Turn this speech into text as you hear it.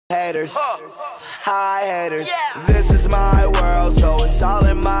Haters, hi haters. This is my world, so it's all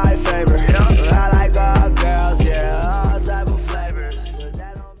in my favor. I like all girls, yeah, all type of flavors.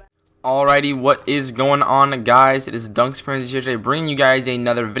 Alrighty, what is going on, guys? It is Dunks Friends here today, bringing you guys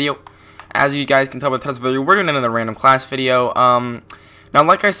another video. As you guys can tell by the title of the video, we're doing another random class video. Now,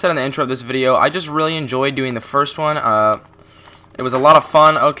 like I said in the intro of this video, I just really enjoyed doing the first one. It was a lot of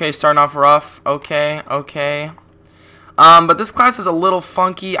fun. Okay, starting off rough. Okay. But this class is a little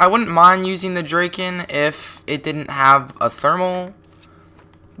funky. I wouldn't mind using the Draken if it didn't have a thermal,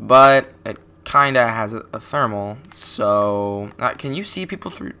 but it kinda has a thermal. So, can you see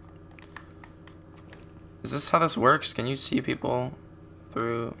people through? Is this how this works? Can you see people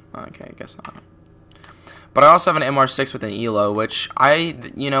through? Okay, I guess not. But I also have an MR6 with an ELO, which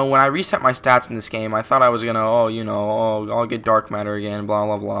when I reset my stats in this game, I thought I was gonna, I'll get dark matter again, blah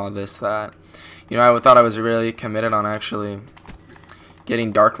blah blah, this that. I thought I was really committed on actually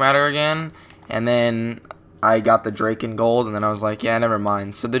getting dark matter again, and then I got the Draken gold, and then I was like, yeah, never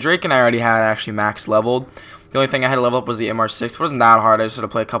mind. So the Draken I already had actually max leveled. The only thing I had to level up was the MR6. It wasn't that hard. I just had to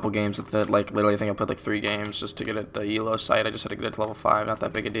play a couple games with it. Like, literally, I think I played like 3 games just to get it the ELO site. I just had to get it to level 5. Not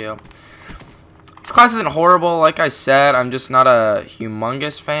that big a deal. This class isn't horrible. Like I said, I'm just not a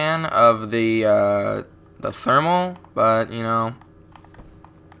humongous fan of the thermal, but,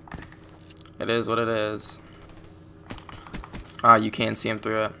 it is what it is. Ah, you can see him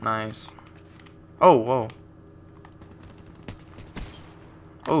through it. Nice. Oh, whoa.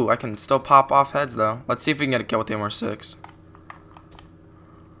 Oh, I can still pop off heads, though. Let's see if we can get a kill with the MR6.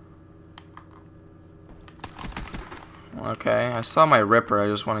 Okay, I saw my Ripper. I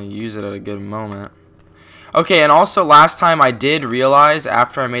just want to use it at a good moment. Okay, and also last time I did realize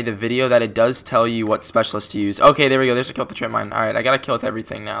after I made the video that it does tell you what specialist to use. Okay, there we go. There's a kill with the trip mine. Alright, I got to kill with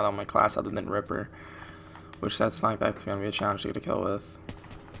everything now on my class other than Ripper. Which that's going to be a challenge to get a kill with.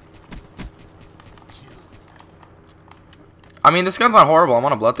 I mean, this gun's not horrible. I'm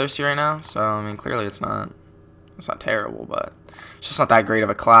on a Bloodthirsty right now. So, I mean, clearly it's not terrible, but it's just not that great of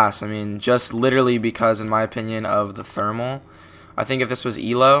a class. I mean, just literally because, in my opinion, of the thermal. I think if this was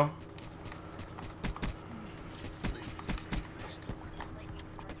ELO...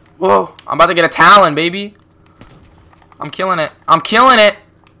 Whoa, I'm about to get a Talon, baby. I'm killing it. I'm killing it.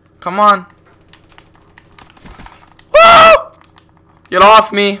 Come on. Woo! Get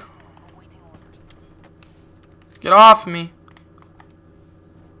off me. Get off me.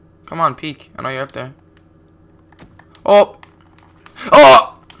 Come on, peek. I know you're up there. Oh.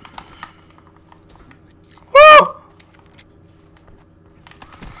 Oh! Woo!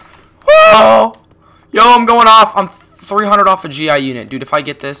 Whoa! Yo, I'm going off. I'm 300 off a GI unit. Dude, if I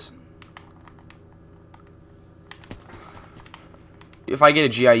get this. If I get a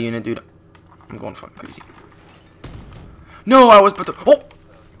GI unit, dude, I'm going fucking crazy. No, I was but the oh!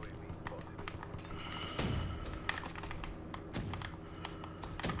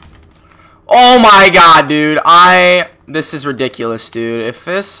 Oh my god, dude. This is ridiculous, dude. If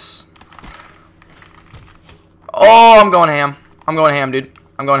this... Oh, I'm going ham. I'm going ham, dude.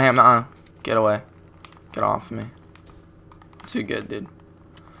 I'm going ham. Get away. Get off me. Too good, dude.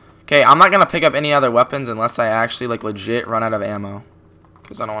 Okay, I'm not gonna pick up any other weapons unless I actually like legit run out of ammo,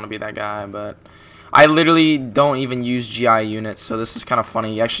 because I don't want to be that guy. But I literally don't even use GI units, so this is kind of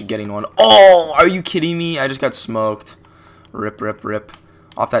funny actually getting one. Oh, are you kidding me? I just got smoked. Rip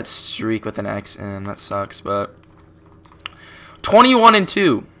off that streak with an XM. That sucks. But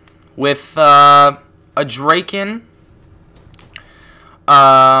 21-2 with a Draken.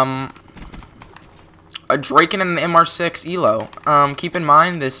 A Draken and an MR6 ELO. Keep in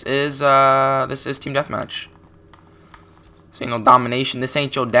mind this is team deathmatch. This ain't no domination. This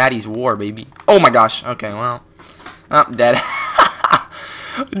ain't your daddy's war, baby. Oh my gosh. Okay, well, I'm dead.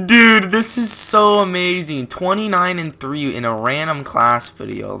 Dude, this is so amazing. 29-3 in a random class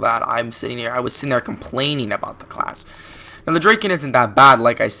video that I'm sitting here. I was sitting there complaining about the class. Now the Draken isn't that bad,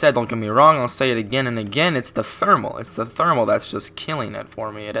 like I said. Don't get me wrong. I'll say it again and again. It's the thermal. It's the thermal that's just killing it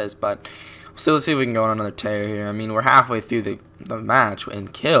for me. It is, but. So let's see if we can go on another tear here. I mean, we're halfway through the match in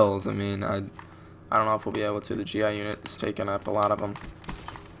kills. I mean, I don't know if we'll be able to. The GI unit is taking up a lot of them.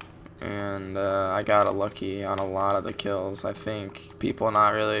 And I got a lucky on a lot of the kills. I think people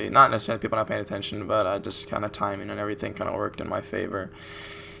not necessarily people not paying attention, but I just kind of timing and everything kind of worked in my favor.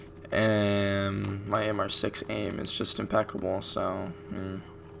 And my MR6 aim is just impeccable. So,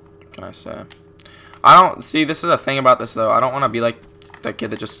 what can I say? See, this is the thing about this, though. I don't want to be like that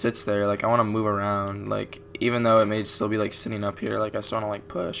kid that just sits there. Like, I want to move around. Like, even though it may still be like sitting up here, like I still want to like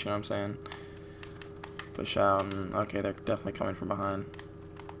push. You know what I'm saying? Push out. And okay, they're definitely coming from behind.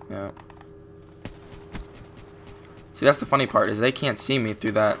 Yeah. See, that's the funny part, is they can't see me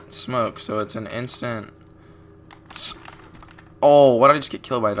through that smoke, so it's an instant... Oh, what did I just get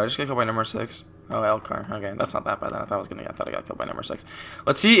killed by? Did I just get killed by number 6? Oh, L car. Okay, that's not that bad then. I thought I got killed by number 6.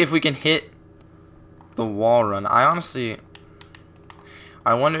 Let's see if we can hit the wall run. I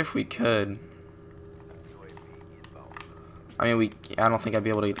wonder if we could. I mean, I don't think I'd be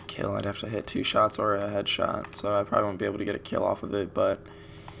able to get a kill. I'd have to hit 2 shots or a headshot, so I probably won't be able to get a kill off of it, but...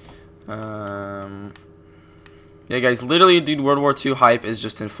 yeah, guys, literally, dude, World War II hype is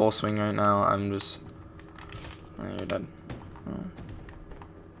just in full swing right now. I'm just... Oh, you're dead. Oh.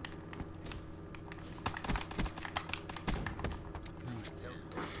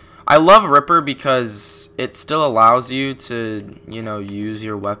 I love Ripper because it still allows you to, you know, use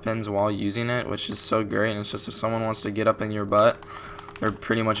your weapons while using it, which is so great. And it's just if someone wants to get up in your butt, they're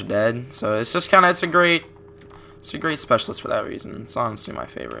pretty much dead. So it's just kind of, it's a great specialist for that reason. It's honestly my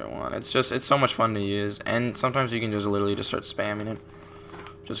favorite one. It's so much fun to use, and sometimes you can just literally just start spamming it,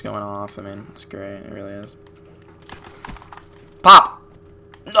 just going off. I mean, it's great. It really is. Pop!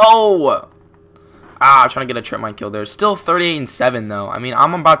 No! Ah, I'm trying to get a trip mine kill there. Still 38-7 though. I mean,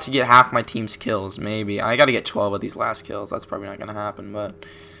 I'm about to get half my team's kills, maybe. I gotta get 12 of these last kills. That's probably not gonna happen, but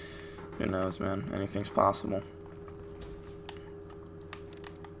who knows, man? Anything's possible.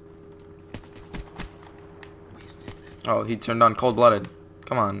 Oh, he turned on cold-blooded.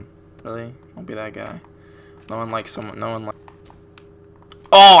 Come on, really? Don't be that guy. No one likes someone. No one like.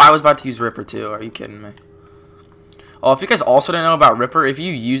 Oh, I was about to use Ripper too. Are you kidding me? Oh, if you guys also didn't know about Ripper, if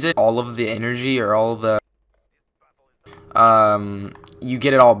you use it, all of the energy or all the you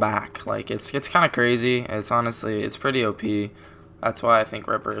get it all back. Like it's kind of crazy. It's honestly, it's pretty OP. That's why I think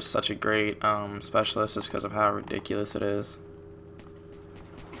Ripper is such a great specialist, just because of how ridiculous it is.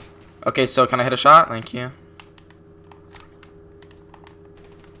 Okay, so can I hit a shot? Thank you.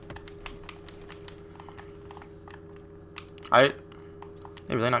 They're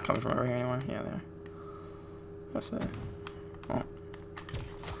really not coming from over here anymore? Yeah, they're. What's that? Oh.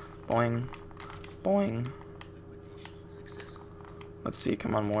 Boing. Boing. Let's see,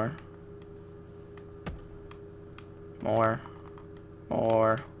 come on, more. More.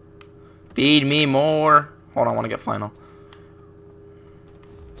 More. Feed me more. Hold on, I want to get final.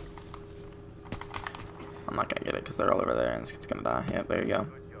 I'm not going to get it because they're all over there and it's going to die. Yep, there you go.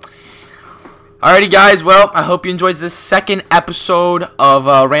 Alrighty guys, well, I hope you enjoyed this second episode of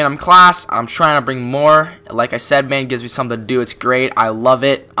Random Class. I'm trying to bring more. Like I said, man, it gives me something to do. It's great. I love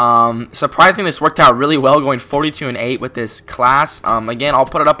it. Surprisingly, this worked out really well, going 42-8 with this class. Again, I'll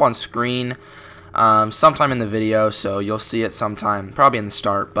put it up on screen sometime in the video, so you'll see it sometime, probably in the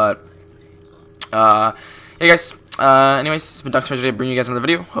start. But, hey guys, anyways, this has been Ducks for today, bringing you guys another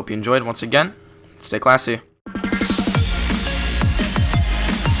video. Hope you enjoyed. Once again, stay classy.